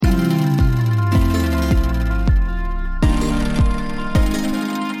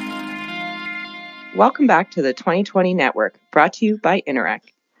Welcome back to the 2020 Network, brought to you by Interac.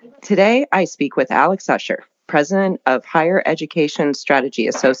 Today, I speak with Alex Usher, President of Higher Education Strategy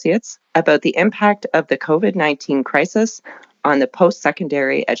Associates, about the impact of the COVID-19 crisis on the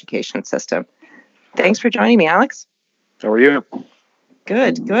post-secondary education system. Thanks for joining me, Alex. How are you?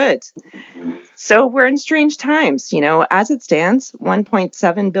 Good. So we're in strange times. As it stands,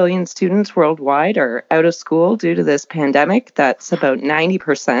 1.7 billion students worldwide are out of school due to this pandemic. That's about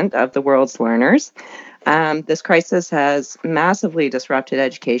 90% of the world's learners. This crisis has massively disrupted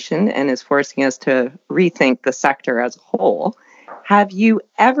education and is forcing us to rethink the sector as a whole. Have you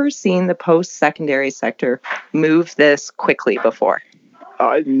ever seen the post-secondary sector move this quickly before?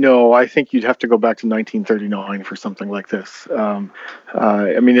 No, I think you'd have to go back to 1939 for something like this.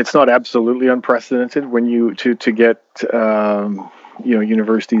 It's not absolutely unprecedented when you to get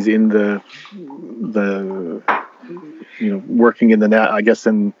universities in the working in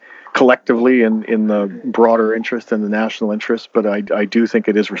the collectively in the broader interest and the national interest, but I do think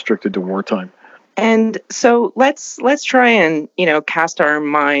it is restricted to wartime. And so let's try and cast our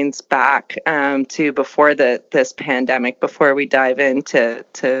minds back to before this pandemic, before we dive into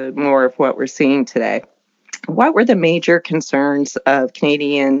more of what we're seeing today. What were the major concerns of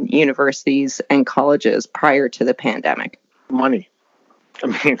Canadian universities and colleges prior to the pandemic? Money.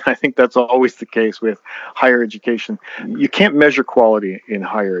 I think that's always the case with higher education. You can't measure quality in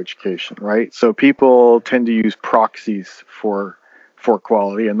higher education, right? So people tend to use proxies for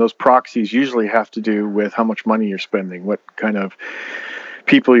quality, and those proxies usually have to do with how much money you're spending, what kind of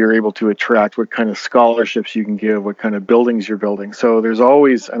people you're able to attract, what kind of scholarships you can give, what kind of buildings you're building. So there's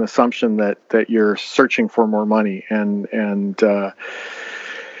always an assumption that you're searching for more money, and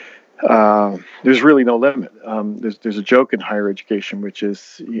there's really no limit. There's a joke in higher education, which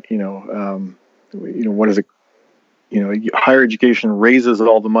is, what is it? Higher education raises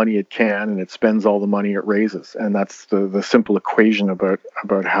all the money it can, and it spends all the money it raises, and that's the simple equation about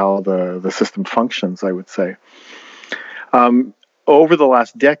how the system functions, I would say. Over the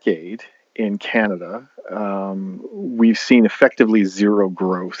last decade in Canada, we've seen effectively zero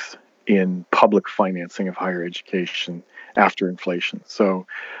growth in public financing of higher education after inflation. So,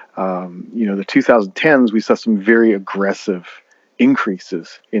 the 2010s, we saw some very aggressive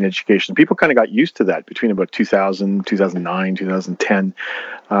increases in education. People kind of got used to that between about 2000, 2009, 2010.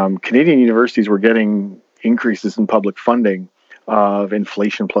 Canadian universities were getting increases in public funding of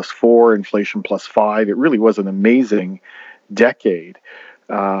inflation +4, inflation +5. It really was an amazing decade.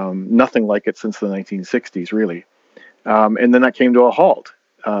 Nothing like it since the 1960s, really. And then that came to a halt.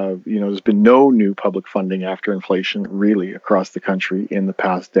 There's been no new public funding after inflation really across the country in the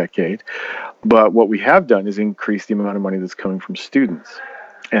past decade. But what we have done is increase the amount of money that's coming from students.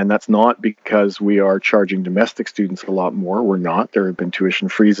 And that's not because we are charging domestic students a lot more. We're not. There have been tuition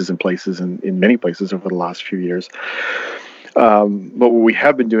freezes in many places over the last few years. But what we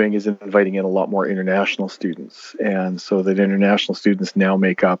have been doing is inviting in a lot more international students. And so that international students now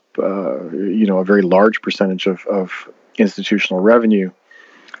make up, a very large percentage of institutional revenue.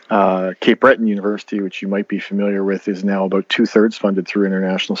 Cape Breton University, which you might be familiar with, is now about 2/3 funded through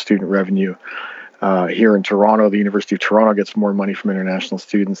international student revenue. Here in Toronto, the University of Toronto gets more money from international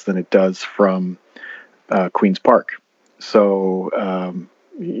students than it does from Queen's Park. So,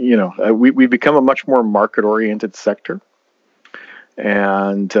 we've become a much more market-oriented sector.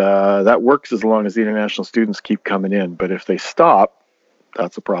 And that works as long as the international students keep coming in. But if they stop,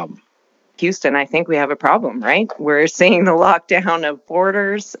 that's a problem. Houston, I think we have a problem, right? We're seeing the lockdown of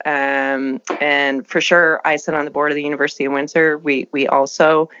borders. And for sure, I sit on the board of the University of Windsor. We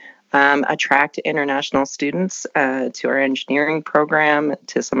also attract international students to our engineering program,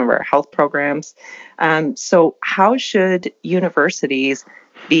 to some of our health programs. So how should universities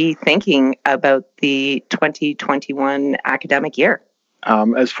be thinking about the 2021 academic year?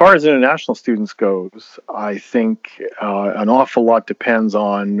 As far as international students goes, I think an awful lot depends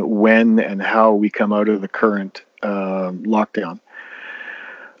on when and how we come out of the current lockdown.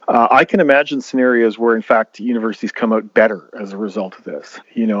 I can imagine scenarios where, in fact, universities come out better as a result of this.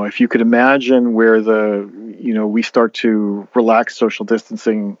 If you could imagine where we start to relax social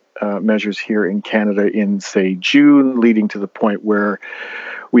distancing measures here in Canada in, say, June, leading to the point where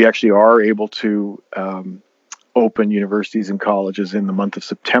we actually are able to open universities and colleges in the month of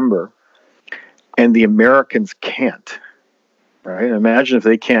September, and the Americans can't, right? Imagine if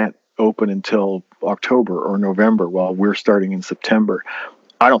they can't open until October or November while we're starting in September.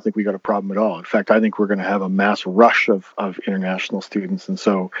 I don't think we got a problem at all. In fact, I think we're going to have a mass rush of international students. And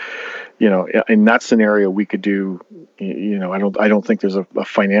so, in that scenario, we could do, I don't think there's a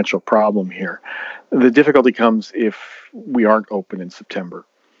financial problem here. The difficulty comes if we aren't open in September.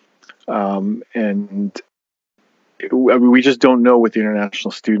 And we just don't know what the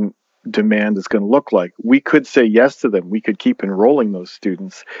international student demand is going to look like. We could say yes to them. We could keep enrolling those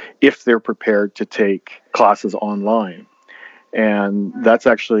students if they're prepared to take classes online. And that's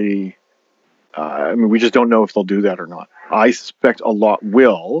actually, we just don't know if they'll do that or not. I suspect a lot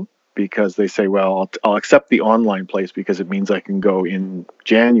will, because they say, well, I'll accept the online place because it means I can go in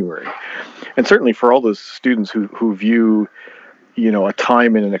January. And certainly for all those students who view, a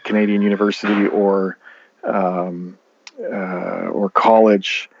time in a Canadian university or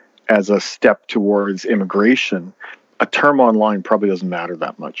college as a step towards immigration, a term online probably doesn't matter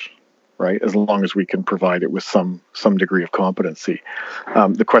that much, right? As long as we can provide it with some degree of competency.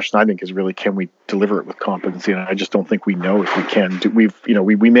 The question, I think, is really, can we deliver it with competency? And I just don't think we know if we can.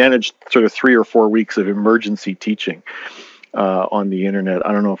 We managed sort of 3 or 4 weeks of emergency teaching on the internet.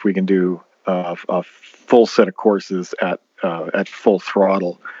 I don't know if we can do a full set of courses at full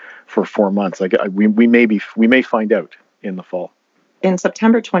throttle for 4 months. We may find out in the fall. In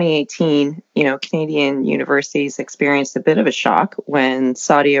September 2018, Canadian universities experienced a bit of a shock when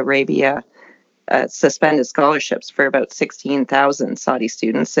Saudi Arabia suspended scholarships for about 16,000 Saudi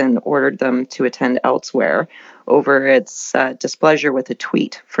students and ordered them to attend elsewhere over its displeasure with a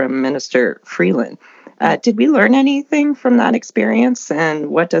tweet from Minister Freeland. Did we learn anything from that experience, and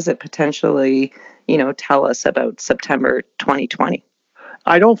what does it potentially, tell us about September 2020?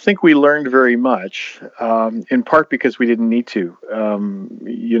 I don't think we learned very much, in part because we didn't need to.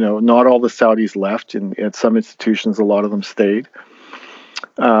 Not all the Saudis left. At some institutions, a lot of them stayed.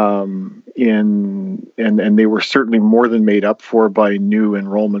 And they were certainly more than made up for by new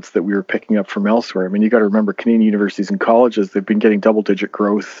enrollments that we were picking up from elsewhere. I mean, you got to remember, Canadian universities and colleges, they've been getting double-digit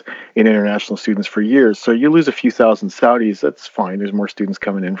growth in international students for years. So you lose a few thousand Saudis, that's fine. There's more students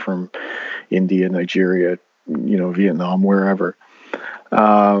coming in from India, Nigeria, Vietnam, wherever.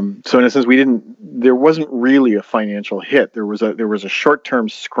 So in a sense, there wasn't really a financial hit. There was a short-term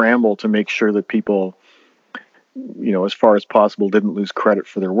scramble to make sure that people, as far as possible, didn't lose credit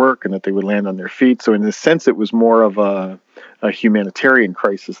for their work and that they would land on their feet. So in a sense, it was more of a humanitarian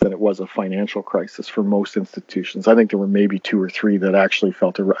crisis than it was a financial crisis for most institutions. I think there were maybe 2 or 3 that actually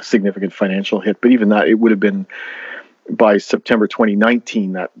felt a significant financial hit, but even that, it would have been by September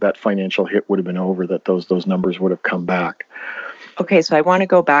 2019 that financial hit would have been over, that those numbers would have come back. Okay, so I want to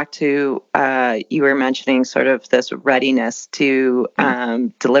go back to, you were mentioning sort of this readiness to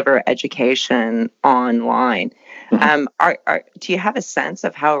deliver education online. Do you have a sense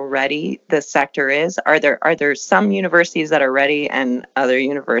of how ready the sector is? Are there some universities that are ready and other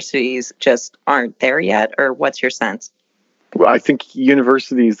universities just aren't there yet, or what's your sense? Well, I think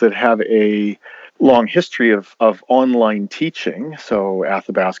universities that have a long history of online teaching, so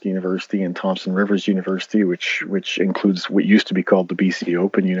Athabasca University and Thompson Rivers University, which includes what used to be called the BC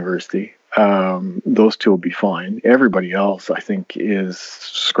Open University, those two will be fine. Everybody else, I think, is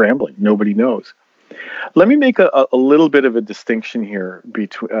scrambling. Nobody knows. Let me make a little bit of a distinction here,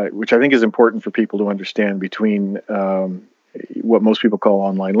 which I think is important for people to understand, between what most people call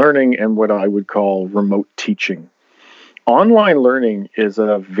online learning and what I would call remote teaching. Online learning is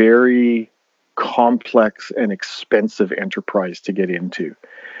a very complex and expensive enterprise to get into.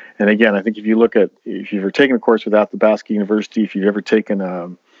 And again, I think if you've ever taken a course with Athabasca University, if you've ever taken a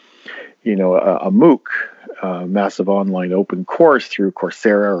MOOC, massive online open course through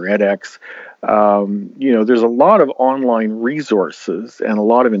Coursera or edX, there's a lot of online resources and a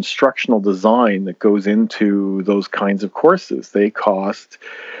lot of instructional design that goes into those kinds of courses. They cost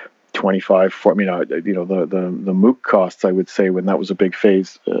the MOOC costs, I would say, when that was a big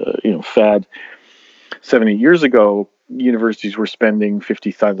fad 7-8 years ago, universities were spending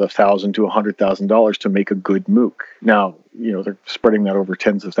 $50,000 to $100,000 to make a good MOOC. Now, they're spreading that over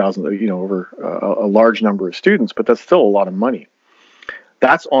tens of thousands, over a large number of students, but that's still a lot of money.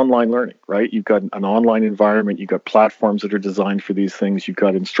 That's online learning, right? You've got an online environment, you've got platforms that are designed for these things, you've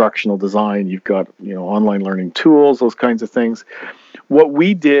got instructional design, you've got, online learning tools, those kinds of things. What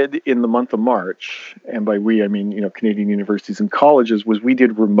we did in the month of March, and by we, I mean, Canadian universities and colleges, was we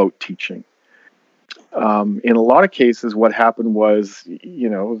did remote teaching. In a lot of cases, what happened was,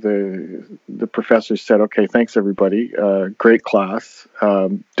 the professors said, okay, thanks everybody, great class.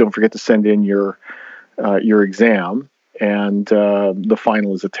 Don't forget to send in your exam, and the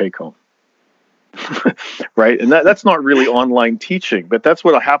final is a take-home. Right? And that's not really online teaching, but that's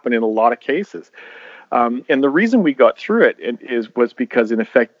what happened in a lot of cases. And the reason we got through it was because, in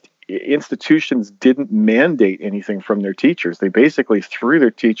effect, institutions didn't mandate anything from their teachers. They basically threw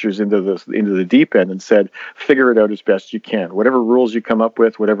their teachers into the deep end and said, figure it out as best you can. Whatever rules you come up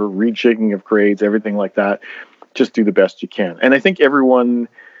with, whatever rejigging of grades, everything like that, just do the best you can. And I think everyone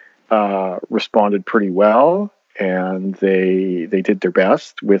responded pretty well, and they did their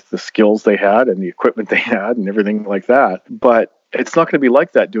best with the skills they had and the equipment they had and everything like that. But it's not going to be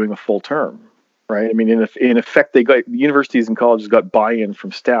like that doing a full term, right? I mean, in effect, universities and colleges got buy-in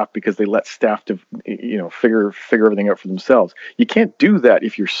from staff because they let staff to figure everything out for themselves. You can't do that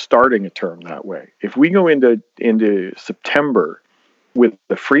if you're starting a term that way. If we go into September with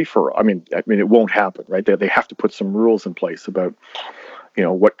the free for all, I mean, it won't happen, right? They have to put some rules in place about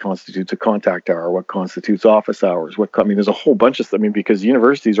what constitutes a contact hour, what constitutes office hours, there's a whole bunch of stuff. I mean, because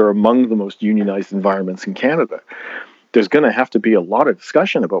universities are among the most unionized environments in Canada. There's going to have to be a lot of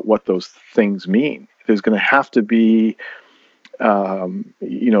discussion about what those things mean. There's going to have to be,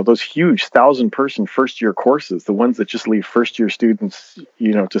 those huge 1,000-person first-year courses, the ones that just leave first-year students,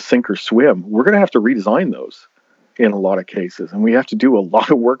 to sink or swim. We're going to have to redesign those in a lot of cases, and we have to do a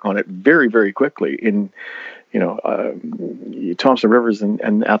lot of work on it very, very quickly. Thompson Rivers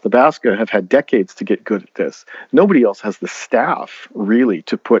and Athabasca have had decades to get good at this. Nobody else has the staff really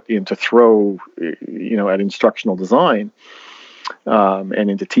to throw at instructional design and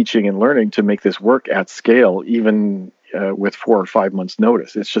into teaching and learning to make this work at scale, even with 4 or 5 months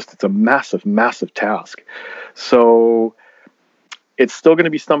notice. It's a massive, massive task. So it's still going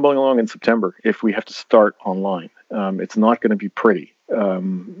to be stumbling along in September if we have to start online. It's not going to be pretty.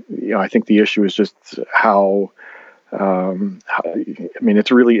 I think the issue is just how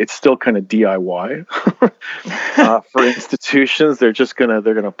it's still kind of DIY for institutions. They're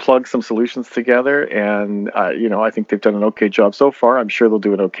gonna plug some solutions together, and I think they've done an okay job so far. I'm sure they'll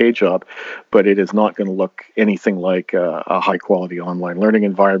do an okay job, but it is not going to look anything like a high quality online learning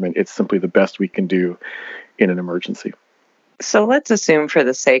environment. It's simply the best we can do in an emergency. So let's assume, for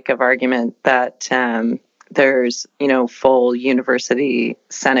the sake of argument, that there's full university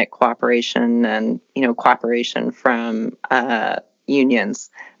Senate cooperation and cooperation from unions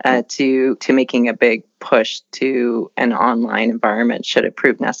to making a big push to an online environment should it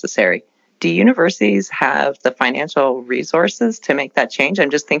prove necessary. Do universities have the financial resources to make that change?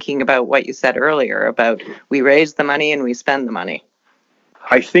 I'm just thinking about what you said earlier about we raise the money and we spend the money.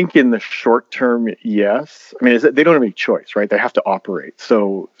 I think in the short term, yes. I mean, they don't have any choice, right? They have to operate.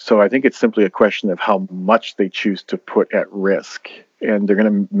 So I think it's simply a question of how much they choose to put at risk. And they're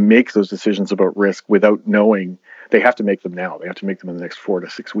going to make those decisions about risk without knowing. They have to make them now. They have to make them in the next 4 to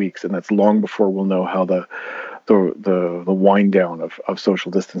 6 weeks. And that's long before we'll know how the wind down of social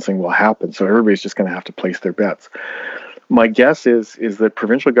distancing will happen. So everybody's just going to have to place their bets. My guess is that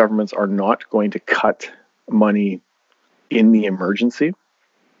provincial governments are not going to cut money in the emergency.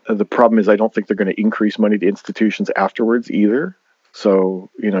 The problem is I don't think they're going to increase money to institutions afterwards either.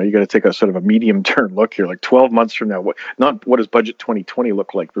 So, you got to take a sort of a medium-term look here, like 12 months from now. What does budget 2020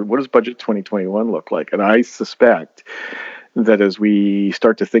 look like, but what does budget 2021 look like? And I suspect that as we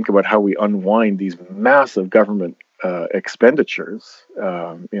start to think about how we unwind these massive government expenditures,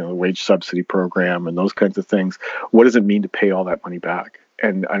 the wage subsidy program and those kinds of things, what does it mean to pay all that money back?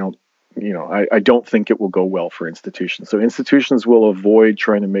 And I don't think it will go well for institutions. So institutions will avoid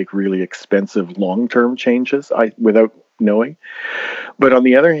trying to make really expensive long-term changes without knowing. But on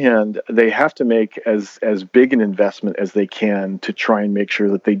the other hand, they have to make as big an investment as they can to try and make sure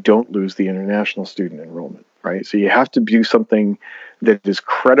that they don't lose the international student enrollment, right? So you have to do something that is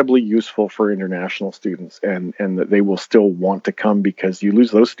credibly useful for international students and that they will still want to come, because you lose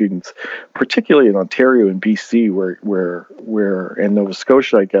those students, particularly in Ontario and BC, where and Nova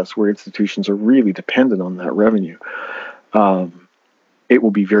Scotia, I guess, where institutions are really dependent on that revenue. It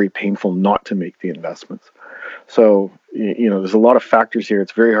will be very painful not to make the investments. So, there's a lot of factors here.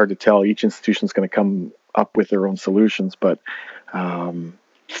 It's very hard to tell. Each institution is going to come up with their own solutions, but,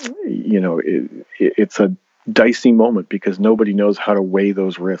 it's a dicey moment because nobody knows how to weigh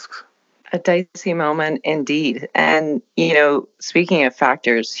those risks. A dicey moment indeed. And, speaking of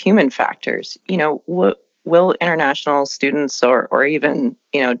factors, human factors, will international students or even,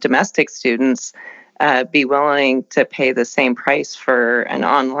 domestic students be willing to pay the same price for an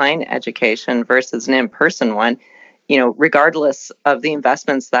online education versus an in-person one, regardless of the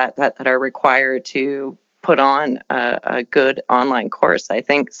investments that are required to put on a good online course? I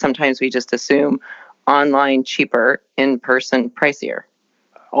think sometimes we just assume online cheaper, in-person pricier.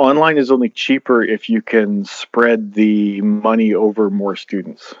 Online is only cheaper if you can spread the money over more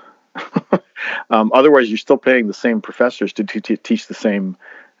students. Otherwise, you're still paying the same professors to teach the same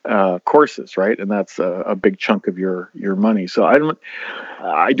courses, right? And that's a big chunk of your money. So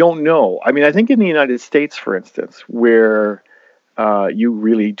I don't know. I mean, I think in the United States, for instance, where you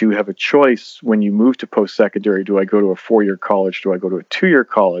really do have a choice when you move to post-secondary. Do I go to a 4-year college? Do I go to a 2-year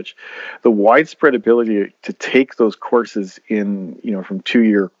college? The widespread ability to take those courses in, from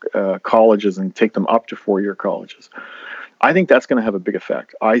 2-year colleges and take them up to 4-year colleges, I think that's going to have a big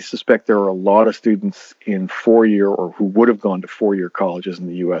effect. I suspect there are a lot of students in 4-year or who would have gone to 4-year colleges in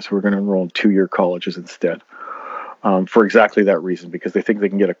the U.S. who are going to enroll in 2-year colleges instead. For exactly that reason, because they think they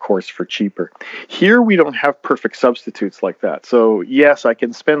can get a course for cheaper. Here, we don't have perfect substitutes like that. So yes, I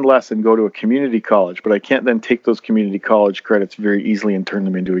can spend less and go to a community college, but I can't then take those community college credits very easily and turn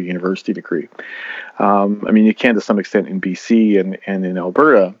them into a university degree. You can to some extent in BC and in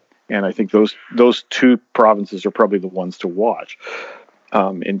Alberta, and I think those two provinces are probably the ones to watch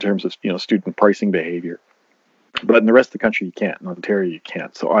in terms of student pricing behavior. But in the rest of the country, you can't. In Ontario, you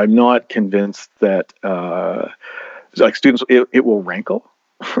can't. So I'm not convinced that students, it will rankle.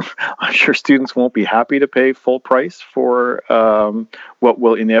 I'm sure students won't be happy to pay full price for what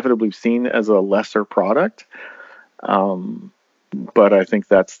will inevitably be seen as a lesser product. But I think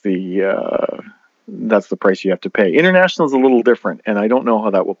that's the price you have to pay. International is a little different, and I don't know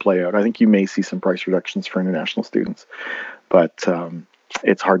how that will play out. I think you may see some price reductions for international students, but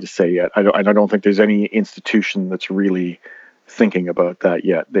it's hard to say yet. I don't think there's any institution that's really thinking about that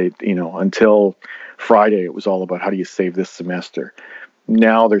yet. They, until Friday, it was all about how do you save this semester.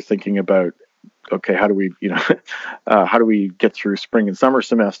 Now they're thinking about, okay, how do we get through spring and summer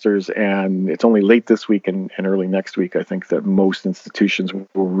semesters? And it's only late this week and early next week, I think, that most institutions will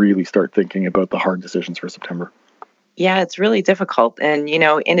really start thinking about the hard decisions for September. Yeah, it's really difficult. And,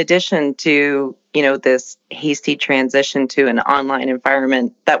 in addition to, this hasty transition to an online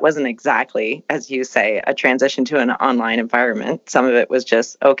environment, that wasn't exactly, as you say, a transition to an online environment. Some of it was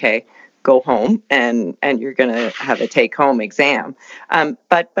just, okay, go home and you're going to have a take-home exam.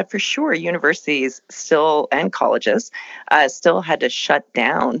 But for sure, universities still and colleges still had to shut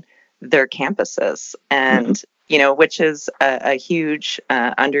down their campuses, and which is a huge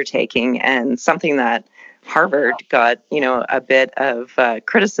undertaking and something that Harvard got, a bit of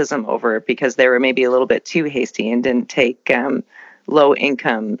criticism over because they were maybe a little bit too hasty and didn't take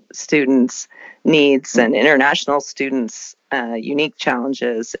low-income students' needs and international students' unique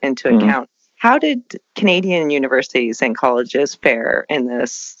challenges into account. How did Canadian universities and colleges fare in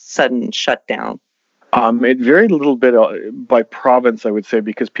this sudden shutdown? It varied a little bit by province, I would say,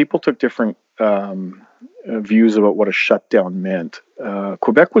 because people took different views about what a shutdown meant.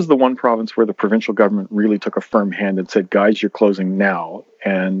 Quebec was the one province where the provincial government really took a firm hand and said, guys, you're closing now.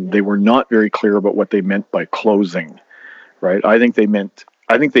 And they were not very clear about what they meant by closing, right? I think they meant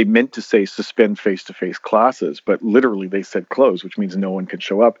to say suspend face-to-face classes, but literally they said close, which means no one can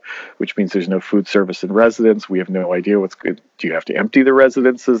show up, which means there's no food service in residence. We have no idea what's good. Do you have to empty the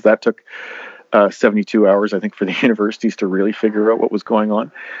residences? That took 72 hours, I think, for the universities to really figure out what was going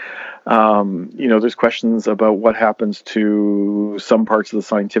on. There's questions about what happens to some parts of the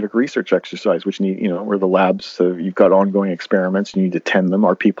scientific research exercise, which need, where the labs, you've got ongoing experiments, you need to tend them.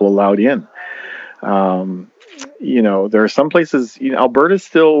 Are people allowed in? There are some places, Alberta's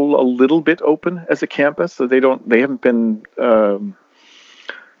still a little bit open as a campus, so they haven't been,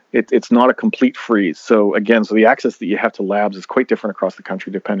 it's not a complete freeze. So again, the access that you have to labs is quite different across the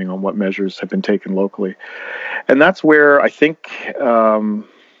country, depending on what measures have been taken locally. And that's where I think,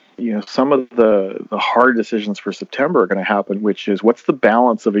 some of the hard decisions for September are going to happen, which is what's the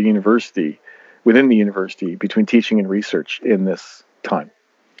balance of a university within the university between teaching and research in this time.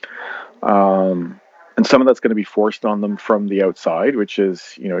 And some of that's going to be forced on them from the outside, which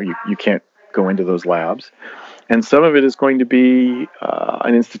is, you can't go into those labs. And some of it is going to be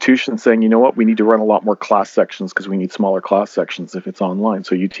an institution saying, you know what, we need to run a lot more class sections because we need smaller class sections if it's online.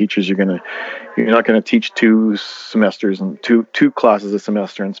 So you teachers, you're not going to teach 2 semesters and two classes a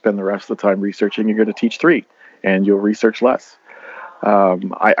semester and spend the rest of the time researching. You're going to teach 3 and you'll research less. I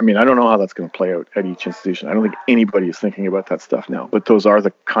don't know how that's going to play out at each institution. I don't think anybody is thinking about that stuff now, but those are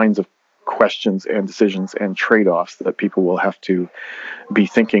the kinds of questions and decisions and trade-offs that people will have to be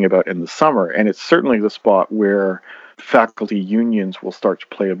thinking about in the summer. And it's certainly the spot where faculty unions will start to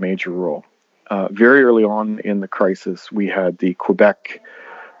play a major role. Very early on in the crisis, we had the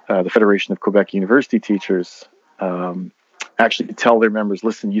Federation of Quebec University Teachers actually tell their members,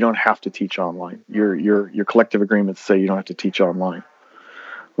 listen, you don't have to teach online. Your collective agreements say you don't have to teach online.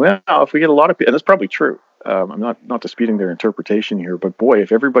 Well, if we get a lot of people, and that's probably true, I'm not disputing their interpretation here, but boy,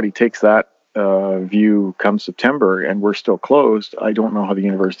 if everybody takes that view come September and we're still closed, I don't know how the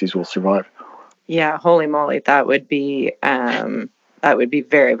universities will survive. Yeah, holy moly, that would be That would be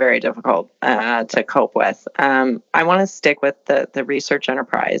very, very difficult to cope with. I want to stick with the research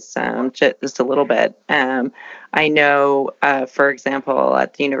enterprise just a little bit. I know, for example,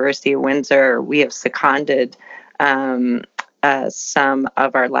 at the University of Windsor, we have seconded some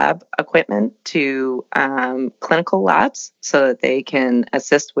of our lab equipment to clinical labs so that they can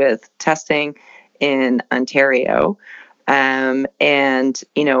assist with testing in Ontario. And,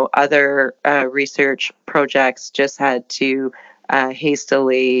 other research projects just had to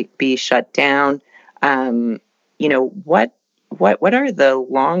hastily be shut down. What are the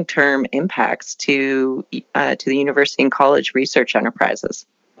long-term impacts to the university and college research enterprises?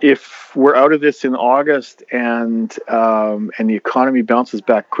 If we're out of this in August and the economy bounces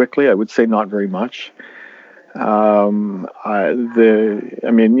back quickly, I would say not very much. There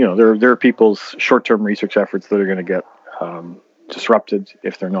are people's short-term research efforts that are going to get disrupted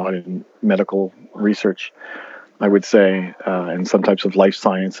if they're not in medical research, I would say, and some types of life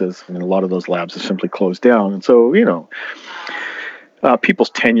sciences. And a lot of those labs have simply closed down. And so,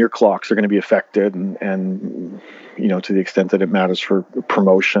 people's tenure clocks are going to be affected, and to the extent that it matters for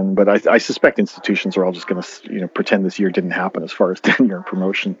promotion. But I suspect institutions are all just going to, pretend this year didn't happen as far as tenure and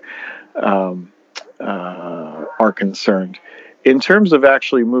promotion are concerned. In terms of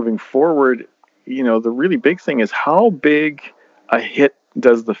actually moving forward, the really big thing is how big a hit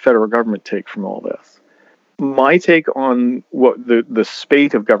does the federal government take from all this? My take on what the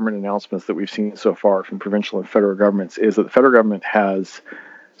spate of government announcements that we've seen so far from provincial and federal governments is that the federal government has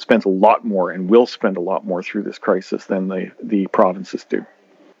spent a lot more and will spend a lot more through this crisis than the provinces do.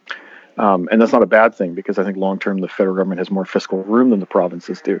 And that's not a bad thing, because I think long-term the federal government has more fiscal room than the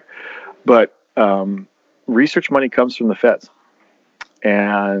provinces do. But research money comes from the feds.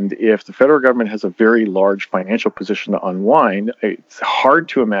 And if the federal government has a very large financial position to unwind, it's hard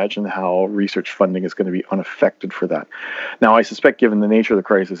to imagine how research funding is going to be unaffected for that. Now, I suspect, given the nature of the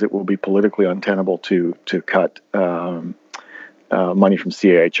crisis, it will be politically untenable to cut money from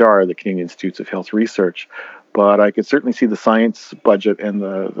CAHR, the Canadian Institutes of Health Research. But I could certainly see the science budget and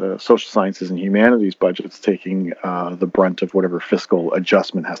the social sciences and humanities budgets taking the brunt of whatever fiscal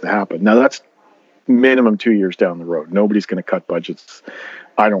adjustment has to happen. Now, that's minimum 2 years down the road. Nobody's going to cut budgets,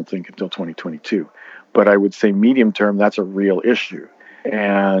 I don't think, until 2022. But I would say medium term, that's a real issue.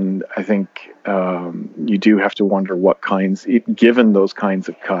 And I think you do have to wonder given those kinds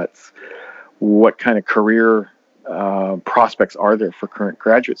of cuts, what kind of career prospects are there for current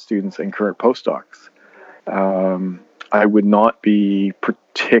graduate students and current postdocs? I would not be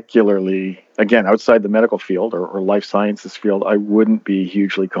particularly, again, outside the medical field or life sciences field, I wouldn't be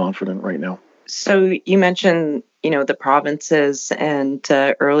hugely confident right now. So you mentioned, the provinces, and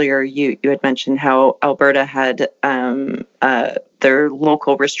earlier you had mentioned how Alberta had their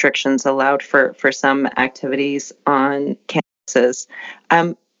local restrictions allowed for some activities on campuses.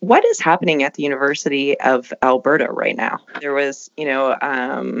 What is happening at the University of Alberta right now? There was,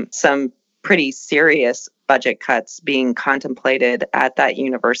 some pretty serious budget cuts being contemplated at that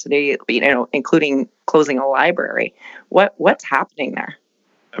university, including closing a library. What's happening there?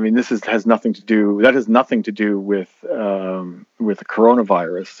 I mean, has nothing to do with the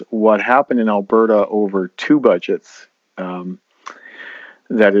coronavirus. What happened in Alberta over two budgets,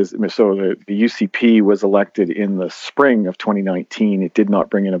 that is, so the UCP was elected in the spring of 2019. It did not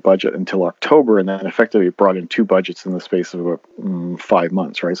bring in a budget until October, and then effectively it brought in two budgets in the space of about 5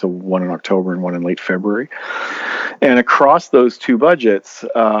 months, right? So one in October and one in late February. And across those two budgets,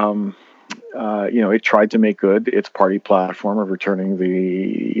 it tried to make good its party platform of returning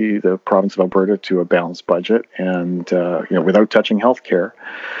the province of Alberta to a balanced budget, and without touching healthcare.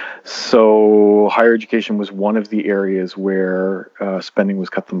 So higher education was one of the areas where spending was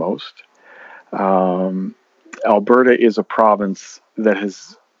cut the most. Alberta is a province that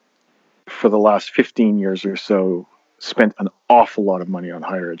has, for the last 15 years or so, spent an awful lot of money on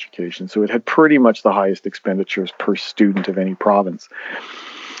higher education. So it had pretty much the highest expenditures per student of any province.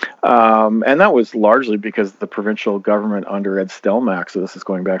 And that was largely because the provincial government under Ed Stelmach, so this is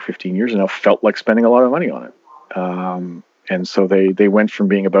going back 15 years now, felt like spending a lot of money on it. And so they went from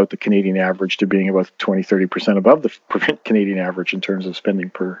being about the Canadian average to being about 20-30% above the Canadian average in terms of spending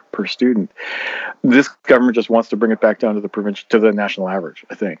per student. This government just wants to bring it back down to the national average,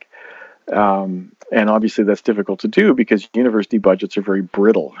 I think. And obviously that's difficult to do because university budgets are very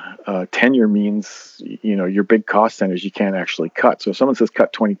brittle. Tenure means, your big cost centers you can't actually cut. So if someone says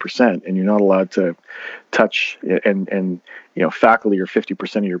cut 20% and you're not allowed to touch and faculty are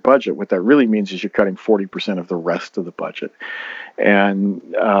 50% of your budget, what that really means is you're cutting 40% of the rest of the budget. And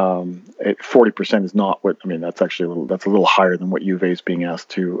 40% is not that's actually that's a little higher than what U of A is being asked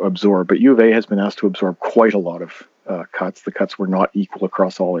to absorb. But U of A has been asked to absorb quite a lot of cuts. The cuts were not equal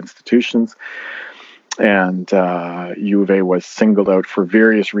across all institutions. And U of A was singled out for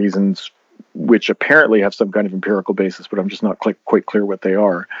various reasons, which apparently have some kind of empirical basis, but I'm just not quite clear what they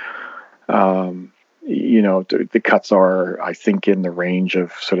are. The cuts are, I think, in the range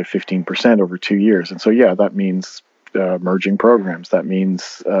of sort of 15% over 2 years. And so, yeah, that means merging programs. That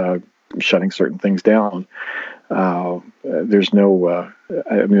means shutting certain things down. There's no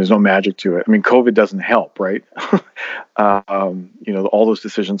magic to it. I mean, COVID doesn't help, right? All those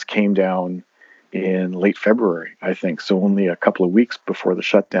decisions came down in late February, I think, so only a couple of weeks before the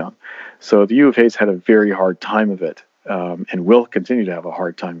shutdown. So the U of A's had a very hard time of it, and will continue to have a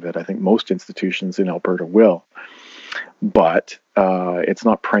hard time of it. I think most institutions in Alberta will, but it's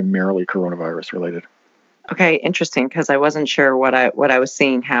not primarily coronavirus related. Okay, interesting, because I wasn't sure what I was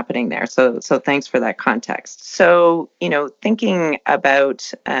seeing happening there. So thanks for that context. So, thinking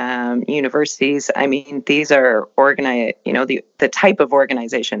about universities, I mean, these are organized, the type of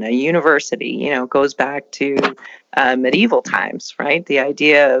organization, a university, goes back to medieval times, right? The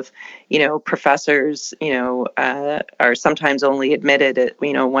idea of, professors, are sometimes only admitted,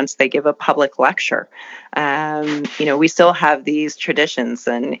 once they give a public lecture. We still have these traditions,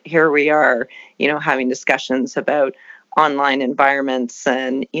 and here we are, having discussions about online environments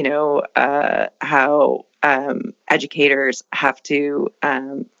and, how educators have to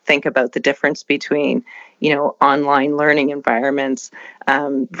think about the difference between, online learning environments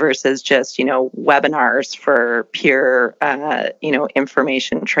versus just, webinars for pure,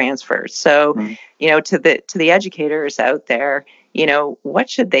 information transfer. So, to the educators out there, what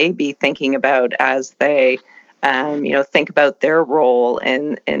should they be thinking about as they think about their role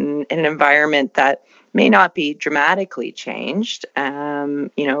in an environment that may not be dramatically changed. In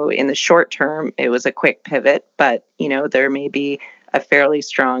the short term, it was a quick pivot, but, there may be a fairly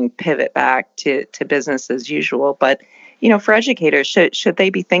strong pivot back to business as usual. But, for educators, should they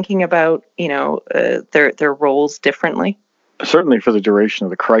be thinking about, their roles differently? Certainly for the duration of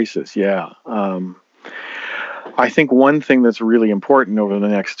the crisis, yeah. I think one thing that's really important over the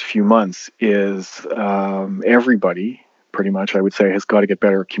next few months is everybody, pretty much, I would say, has got to get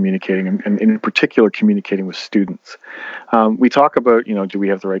better at communicating, and in particular, communicating with students. We talk about, do we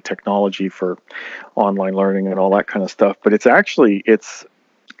have the right technology for online learning and all that kind of stuff, but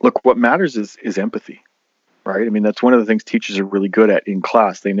look, what matters is empathy, right? I mean, that's one of the things teachers are really good at in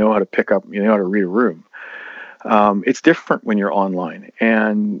class. They know how to pick up, how to read a room. It's different when you're online.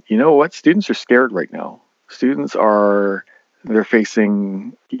 And you know what? Students are scared right now. They're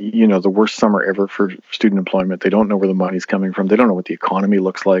facing, the worst summer ever for student employment. They don't know where the money's coming from. They don't know what the economy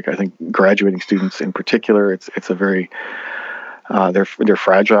looks like. I think graduating students in particular, it's a very, they're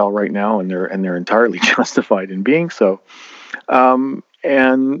fragile right now, and they're entirely justified in being so.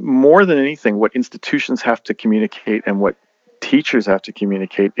 And more than anything, what institutions have to communicate and what teachers have to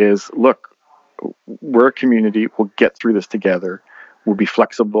communicate is, look, we're a community. We'll get through this together. We'll be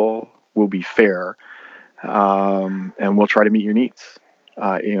flexible. We'll be fair. And we'll try to meet your needs.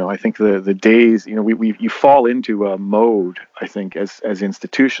 I think the days, you fall into a mode, I think, as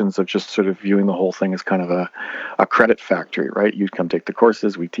institutions of just sort of viewing the whole thing as kind of a credit factory, right? You come take the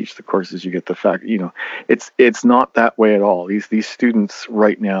courses, we teach the courses, you get the fact, it's not that way at all. These students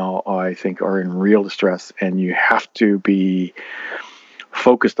right now, I think, are in real distress, and you have to be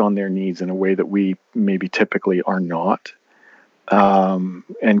focused on their needs in a way that we maybe typically are not.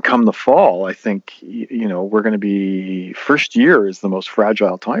 And come the fall, I think, we're going to be, first year is the most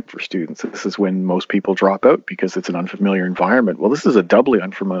fragile time for students. This is when most people drop out because it's an unfamiliar environment. Well, this is a doubly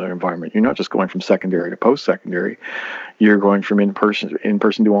unfamiliar environment. You're not just going from secondary to post-secondary. You're going from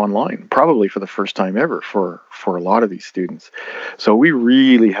in-person to online, probably for the first time ever for a lot of these students. So we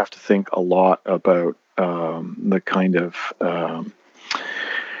really have to think a lot about the kind of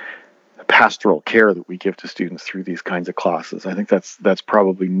pastoral care that we give to students through these kinds of classes. I think that's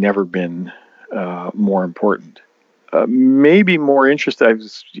probably never been more important. Maybe more interested, I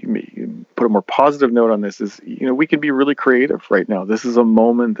just put a more positive note on this, is, we can be really creative right now. This is a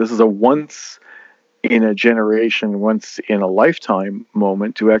moment, this is a once in a generation, once in a lifetime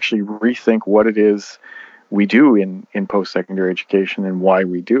moment to actually rethink what it is we do in post-secondary education and why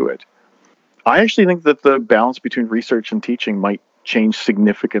we do it. I actually think that the balance between research and teaching might change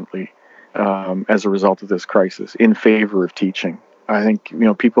significantly as a result of this crisis in favor of teaching. I think,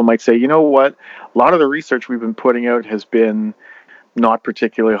 people might say, what, a lot of the research we've been putting out has been not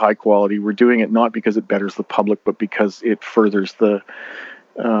particularly high quality. We're doing it not because it betters the public, but because it furthers the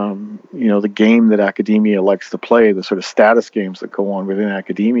game that academia likes to play, the sort of status games that go on within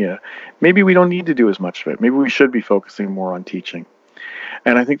academia. Maybe we don't need to do as much of it. Maybe we should be focusing more on teaching.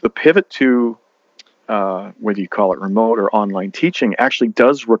 And I think the pivot to whether you call it remote or online teaching, actually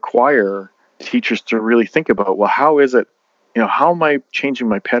does require teachers to really think about, well, how is it, how am I changing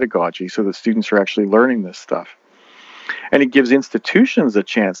my pedagogy so that students are actually learning this stuff? And it gives institutions a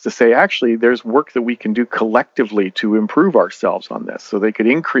chance to say, actually, there's work that we can do collectively to improve ourselves on this. So they could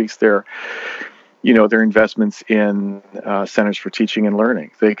increase their investments in centers for teaching and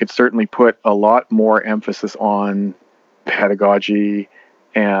learning. They could certainly put a lot more emphasis on pedagogy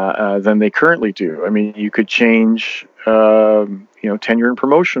than they currently do. I mean, you could change, tenure and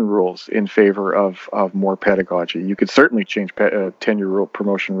promotion rules in favor of more pedagogy. You could certainly change tenure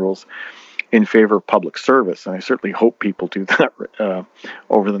promotion rules in favor of public service, and I certainly hope people do that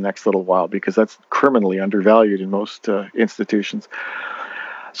over the next little while, because that's criminally undervalued in most institutions.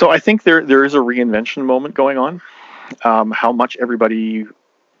 So I think there is a reinvention moment going on. How much everybody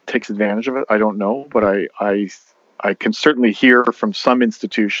takes advantage of it, I don't know, but I can certainly hear from some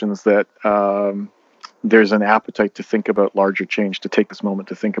institutions that there's an appetite to think about larger change, to take this moment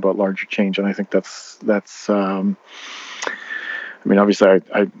to think about larger change, and I think that's. I mean, obviously,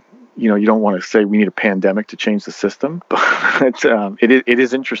 you don't want to say we need a pandemic to change the system, but it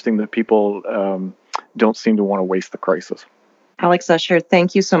is interesting that people don't seem to want to waste the crisis. Alex Usher,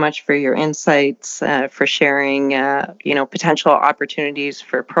 thank you so much for your insights, for sharing, potential opportunities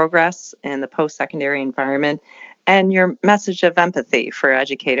for progress in the post-secondary environment, and your message of empathy for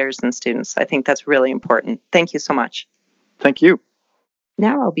educators and students. I think that's really important. Thank you so much. Thank you.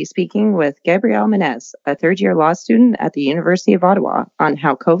 Now I'll be speaking with Gabrielle Menes, a third-year law student at the University of Ottawa, on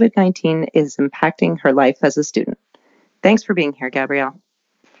how COVID-19 is impacting her life as a student. Thanks for being here, Gabrielle.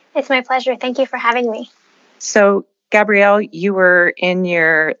 It's my pleasure. Thank you for having me. So, Gabrielle, you were in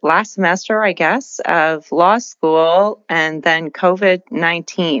your last semester, I guess, of law school, and then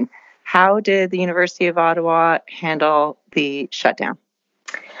COVID-19. How did the University of Ottawa handle the shutdown?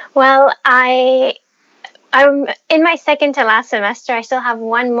 Well, I'm in my second to last semester. I still have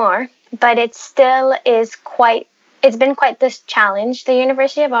one more, but it's been quite this challenge. The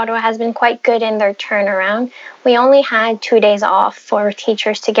University of Ottawa has been quite good in their turnaround. We only had 2 days off for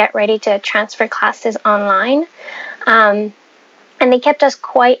teachers to get ready to transfer classes online. And they kept us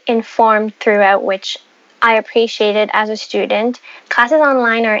quite informed throughout, which I appreciated as a student. Classes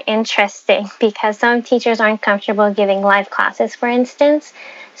online are interesting because some teachers aren't comfortable giving live classes, for instance.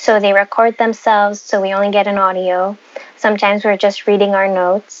 So they record themselves, so we only get an audio. Sometimes we're just reading our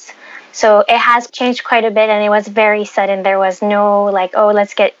notes. So it has changed quite a bit, and it was very sudden. There was no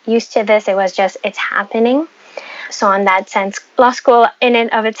let's get used to this. It was just, it's happening. So in that sense, law school in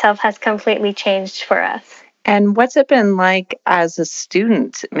and of itself has completely changed for us. And what's it been like as a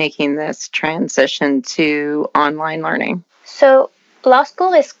student making this transition to online learning? So law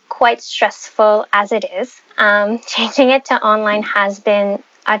school is quite stressful as it is. Changing it to online has been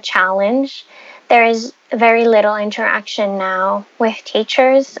a challenge. There is very little interaction now with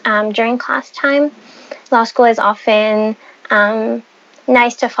teachers during class time. Law school is often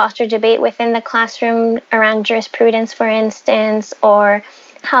nice to foster debate within the classroom around jurisprudence, for instance, or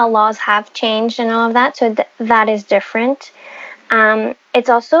how laws have changed and all of that. So that is different. It's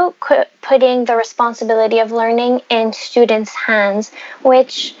also putting the responsibility of learning in students' hands,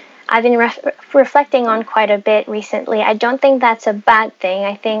 which I've been reflecting on quite a bit recently. I don't think that's a bad thing.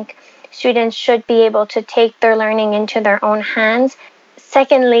 I think students should be able to take their learning into their own hands.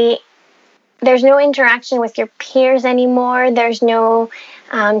 Secondly, there's no interaction with your peers anymore. There's no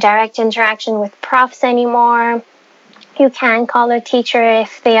direct interaction with profs anymore. You can call a teacher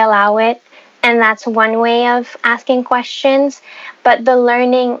if they allow it, and that's one way of asking questions. But the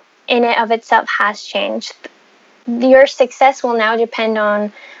learning in and of itself has changed. Your success will now depend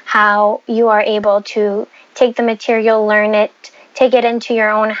on how you are able to take the material, learn it, take it into your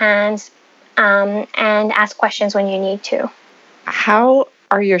own hands, and ask questions when you need to. How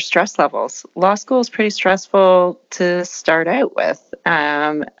are your stress levels? Law school is pretty stressful to start out with.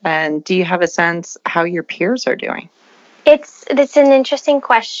 And do you have a sense how your peers are doing? It's an interesting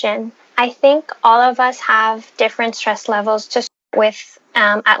question. I think all of us have different stress levels to start with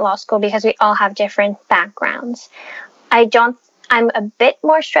at law school because we all have different backgrounds. I'm a bit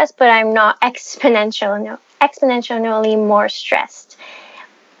more stressed, but I'm not exponentially more stressed.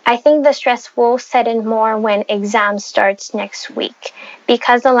 I think the stress will set in more when exam starts next week.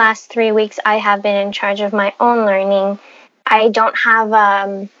 Because the last 3 weeks I have been in charge of my own learning, I don't have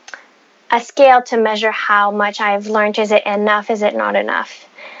a scale to measure how much I've learned. Is it enough? Is it not enough?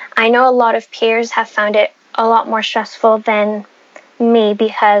 I know a lot of peers have found it a lot more stressful than me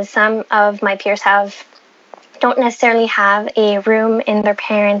because some of my peers don't necessarily have a room in their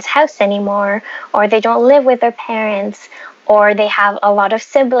parents' house anymore, or they don't live with their parents, or they have a lot of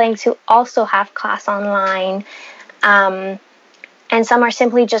siblings who also have class online. And some are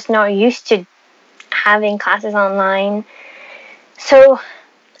simply just not used to having classes online. So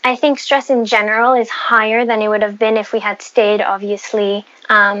I think stress in general is higher than it would have been if we had stayed, obviously,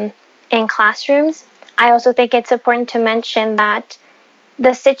 in classrooms. I also think it's important to mention that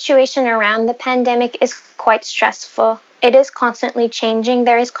the situation around the pandemic is quite stressful. It is constantly changing.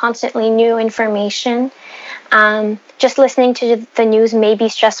 There is constantly new information. Just listening to the news may be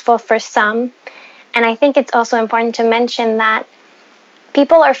stressful for some. And I think it's also important to mention that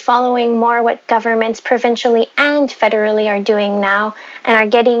people are following more what governments provincially and federally are doing now and are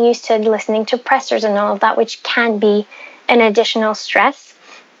getting used to listening to pressers and all of that, which can be an additional stress.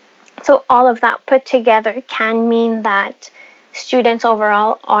 So all of that put together can mean that students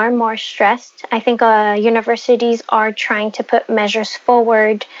overall are more stressed. I think universities are trying to put measures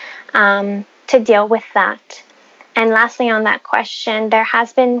forward to deal with that. And lastly, on that question, there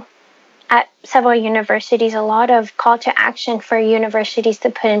has been at several universities a lot of call to action for universities to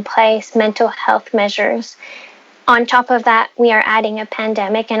put in place mental health measures. On top of that, we are adding a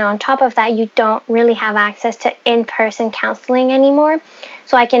pandemic, and on top of that, you don't really have access to in-person counseling anymore.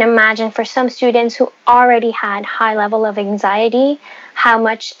 So I can imagine for some students who already had high level of anxiety, how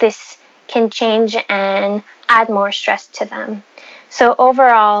much this can change and add more stress to them. So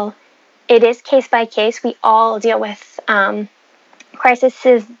overall, it is case by case. We all deal with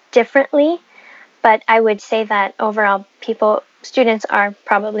crises differently, but I would say that overall students are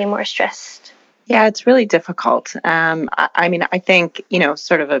probably more stressed. Yeah, it's really difficult. I think,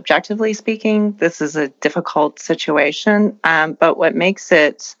 sort of objectively speaking, this is a difficult situation. But what makes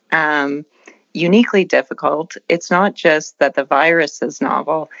it uniquely difficult, it's not just that the virus is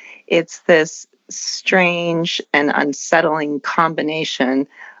novel, it's this strange and unsettling combination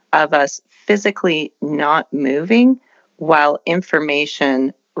of us physically not moving while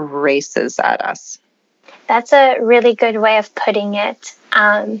information races at us. That's a really good way of putting it.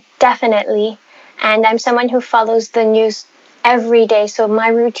 Definitely. And I'm someone who follows the news every day, so my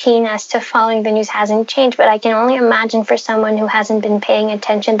routine as to following the news hasn't changed, but I can only imagine for someone who hasn't been paying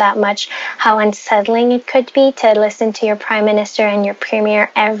attention that much how unsettling it could be to listen to your prime minister and your premier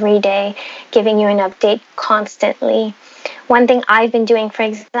every day giving you an update constantly. One thing I've been doing, for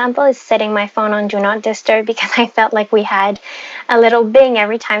example, is setting my phone on Do Not Disturb because I felt like we had a little bing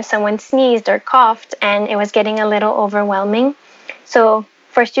every time someone sneezed or coughed, and it was getting a little overwhelming. So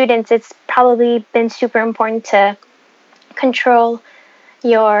for students, it's probably been super important to control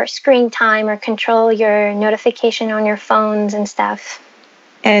your screen time or control your notification on your phones and stuff.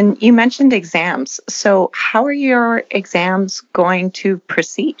 And you mentioned exams. So how are your exams going to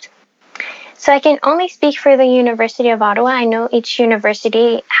proceed? So I can only speak for the University of Ottawa. I know each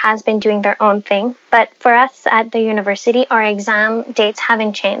university has been doing their own thing, but for us at the university, our exam dates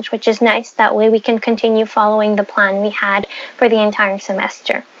haven't changed, which is nice. That way we can continue following the plan we had for the entire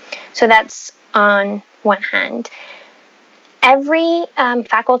semester. So that's on one hand. Every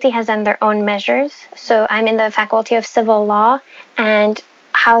faculty has done their own measures. So I'm in the Faculty of Civil Law, and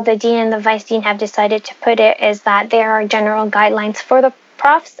how the dean and the vice dean have decided to put it is that there are general guidelines for the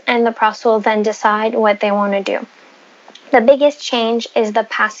profs, and the profs will then decide what they want to do. The biggest change is the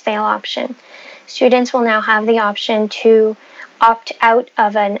pass-fail option. Students will now have the option to opt out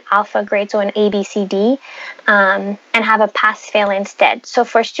of an alpha grade, so an ABCD, and have a pass-fail instead. So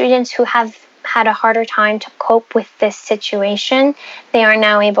for students who have had a harder time to cope with this situation, they are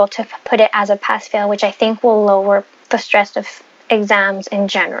now able to put it as a pass-fail, which I think will lower the stress of exams in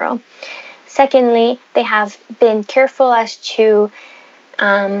general. Secondly, they have been careful as to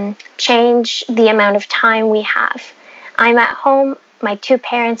change the amount of time we have. I'm at home, my two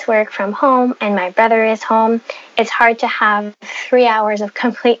parents work from home, and my brother is home. It's hard to have 3 hours of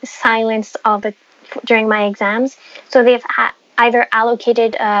complete silence during my exams. So they've either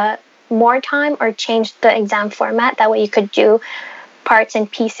allocated more time or changed the exam format. That way you could do parts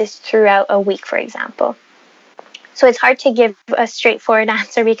and pieces throughout a week, for example. So it's hard to give a straightforward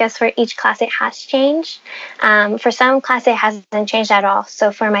answer because for each class it has changed. For some class it hasn't changed at all.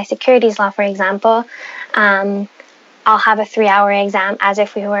 So for my securities law, for example, I'll have a 3-hour exam as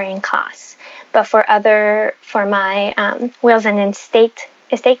if we were in class. But for my wills and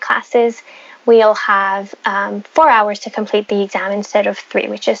estate classes, we'll have 4 hours to complete the exam instead of 3,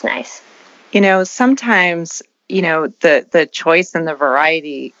 which is nice. Sometimes the choice and the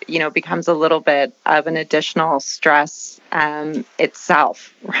variety, becomes a little bit of an additional stress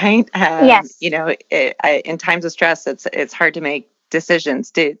itself, right? Yes. In times of stress, it's hard to make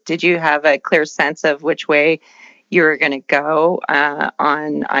decisions. Did you have a clear sense of which way you were going to go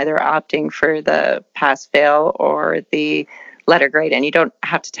on either opting for the pass-fail or the letter grade, and you don't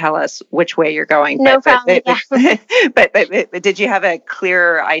have to tell us which way you're going. No problem. Yeah. But did you have a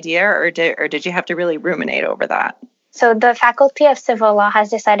clearer idea, or did you have to really ruminate over that? So the Faculty of Civil Law has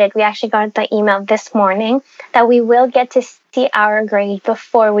decided, we actually got the email this morning, that we will get to see our grade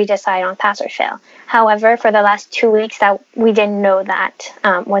before we decide on pass or fail. However, for the last 2 weeks, that we didn't know that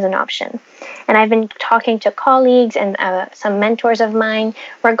was an option. And I've been talking to colleagues and some mentors of mine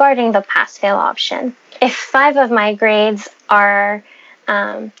regarding the pass-fail option. If 5 of my grades are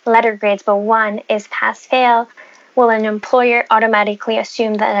letter grades, but 1 is pass-fail, will an employer automatically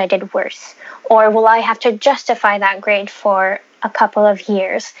assume that I did worse? Or will I have to justify that grade for a couple of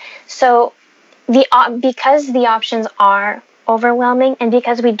years? So because the options are overwhelming, and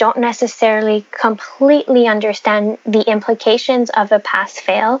because we don't necessarily completely understand the implications of a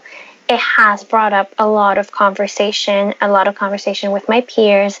pass-fail, it has brought up a lot of conversation with my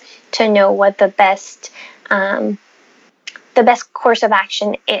peers to know what the best course of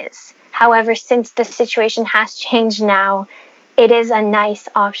action is. However, since the situation has changed now, it is a nice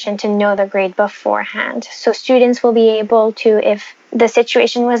option to know the grade beforehand. So students will be able to, if the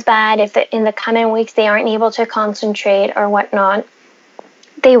situation was bad, if in the coming weeks they aren't able to concentrate or whatnot,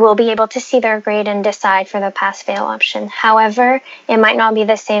 they will be able to see their grade and decide for the pass-fail option. However, it might not be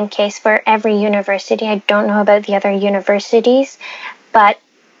the same case for every university. I don't know about the other universities, but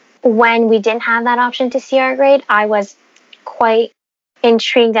when we didn't have that option to see our grade, I was quite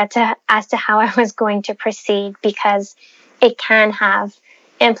intrigued as to how I was going to proceed, because it can have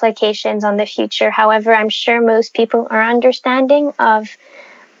implications on the future. However, I'm sure most people are understanding of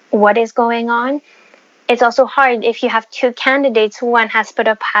what is going on. It's also hard if you have 2 candidates, one has put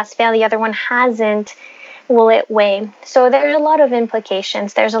a pass-fail, the other one hasn't. Will it weigh? So there's a lot of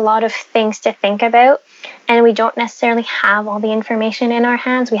implications. There's a lot of things to think about, and we don't necessarily have all the information in our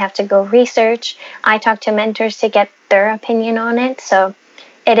hands. We have to go research. I talk to mentors to get their opinion on it. So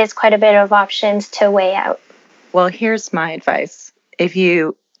it is quite a bit of options to weigh out. Well, here's my advice. If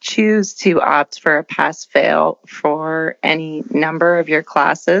you choose to opt for a pass-fail for any number of your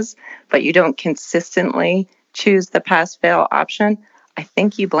classes, but you don't consistently choose the pass-fail option, I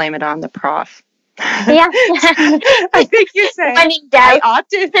think you blame it on the prof. Yeah. I think you say,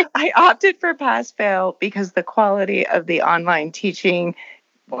 I opted for pass-fail because the quality of the online teaching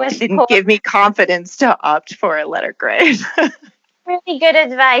didn't give me confidence to opt for a letter grade. Really good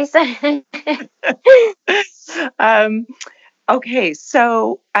advice. Okay,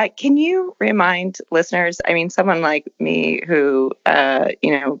 so can you remind listeners, I mean, someone like me who,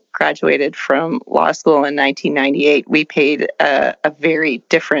 graduated from law school in 1998, we paid a very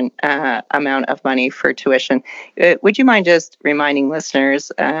different amount of money for tuition. Would you mind just reminding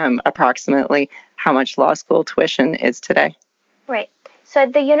listeners approximately how much law school tuition is today? Right. So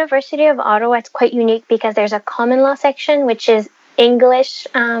at the University of Ottawa, it's quite unique because there's a common law section, which is English,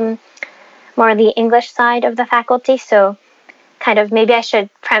 more the English side of the faculty. So kind of, maybe I should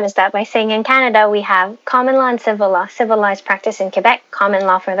premise that by saying in Canada, we have common law and civil law. Civil law is practiced in Quebec, common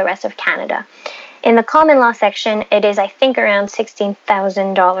law for the rest of Canada. In the common law section, it is, I think, around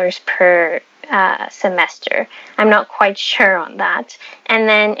 $16,000 per semester. I'm not quite sure on that. And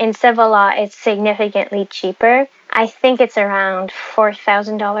then in civil law, it's significantly cheaper. I think it's around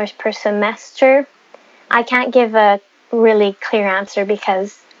 $4,000 per semester. I can't give a really clear answer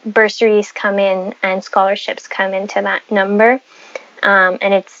because bursaries come in and scholarships come into that number.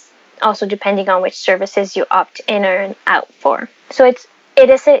 And it's also depending on which services you opt in or out for. So it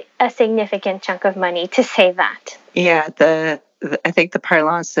is a significant chunk of money, to say that. Yeah, I think the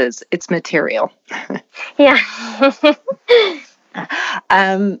parlance is it's material. Yeah.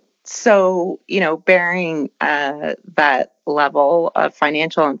 So, bearing that level of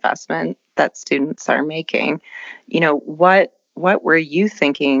financial investment that students are making, what were you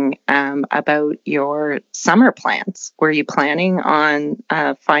thinking about your summer plans? Were you planning on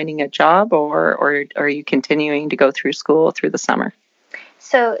finding a job, or are you continuing to go through school through the summer?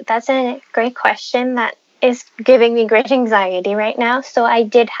 So that's a great question that is giving me great anxiety right now. So I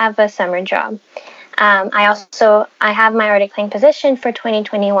did have a summer job. I have my articling position for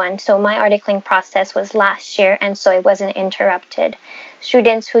 2021. So my articling process was last year, and so it wasn't interrupted.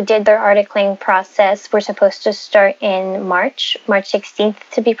 Students who did their articling process were supposed to start in March 16th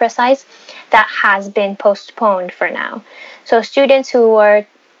to be precise. That has been postponed for now. So students who are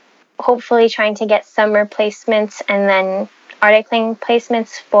hopefully trying to get summer placements and then articling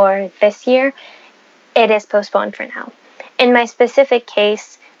placements for this year, it is postponed for now. In my specific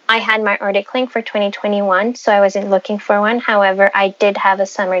case, I had my Arctic Link for 2021, so I wasn't looking for one. However, I did have a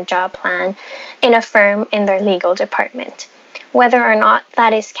summer job plan in a firm in their legal department. Whether or not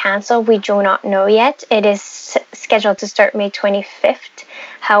that is canceled, we do not know yet. It is scheduled to start May 25th.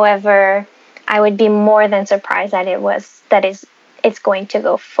 However, I would be more than surprised that it's going to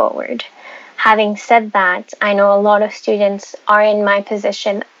go forward. Having said that, I know a lot of students are in my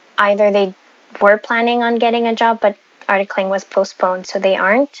position. Either they were planning on getting a job, but articling was postponed, so they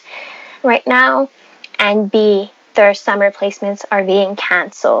aren't right now. And B, their summer placements are being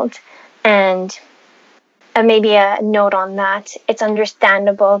cancelled. And maybe a note on that, it's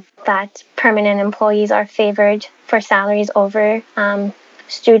understandable that permanent employees are favored for salaries over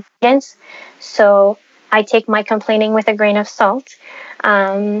students. So I take my complaining with a grain of salt.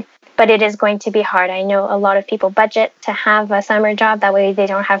 But it is going to be hard. I know a lot of people budget to have a summer job. That way they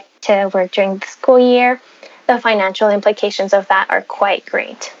don't have to work during the school year. The financial implications of that are quite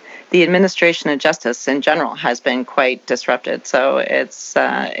great. The administration of justice in general has been quite disrupted. So it's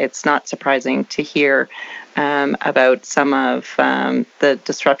not surprising to hear about some of the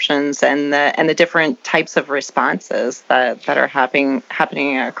disruptions and the different types of responses that are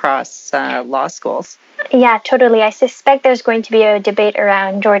happening across law schools. Yeah, totally. I suspect there's going to be a debate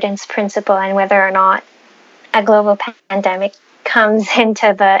around Jordan's principle and whether or not a global pandemic comes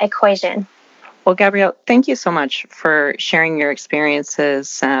into the equation. Well, Gabrielle, thank you so much for sharing your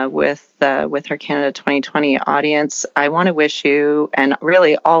experiences with our Canada 2020 audience. I want to wish you, and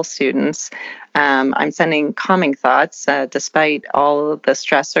really all students, I'm sending calming thoughts despite all of the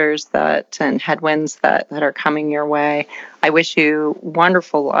stressors and headwinds that are coming your way. I wish you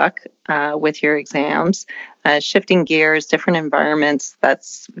wonderful luck with your exams. Shifting gears, different environments,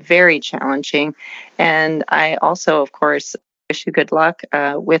 that's very challenging. And I also, of course, wish you good luck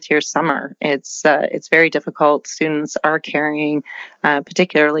with your summer. It's very difficult. Students are carrying,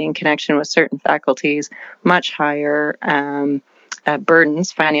 particularly in connection with certain faculties, much higher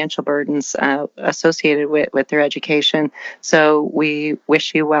burdens, financial burdens associated with their education. So we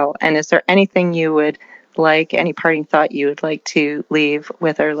wish you well. And is there anything you would like, any parting thought you would like to leave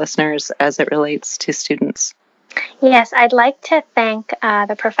with our listeners as it relates to students? Yes, I'd like to thank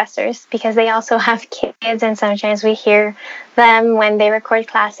the professors because they also have kids, and sometimes we hear them when they record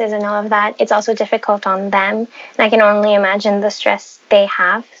classes and all of that. It's also difficult on them, and I can only imagine the stress they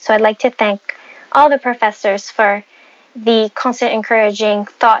have. So I'd like to thank all the professors for the constant encouraging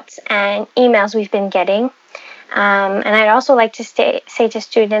thoughts and emails we've been getting. And I'd also like to say to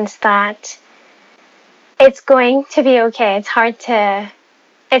students that it's going to be okay. It's hard to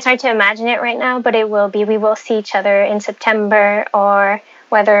imagine it right now, but it will be. We will see each other in September, or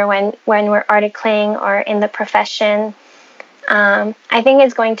whether when we're articling or in the profession. I think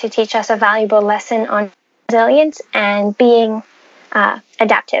it's going to teach us a valuable lesson on resilience and being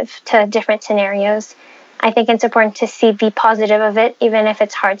adaptive to different scenarios. I think it's important to see the positive of it, even if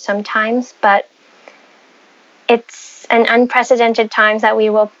it's hard sometimes, but it's an unprecedented times that we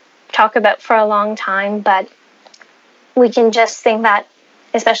will talk about for a long time, but we can just think that,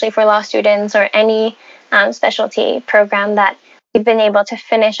 especially for law students or any specialty program, that we've been able to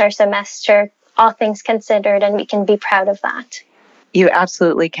finish our semester, all things considered, and we can be proud of that. You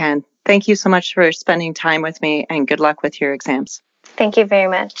absolutely can. Thank you so much for spending time with me, and good luck with your exams. Thank you very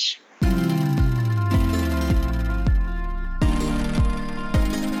much.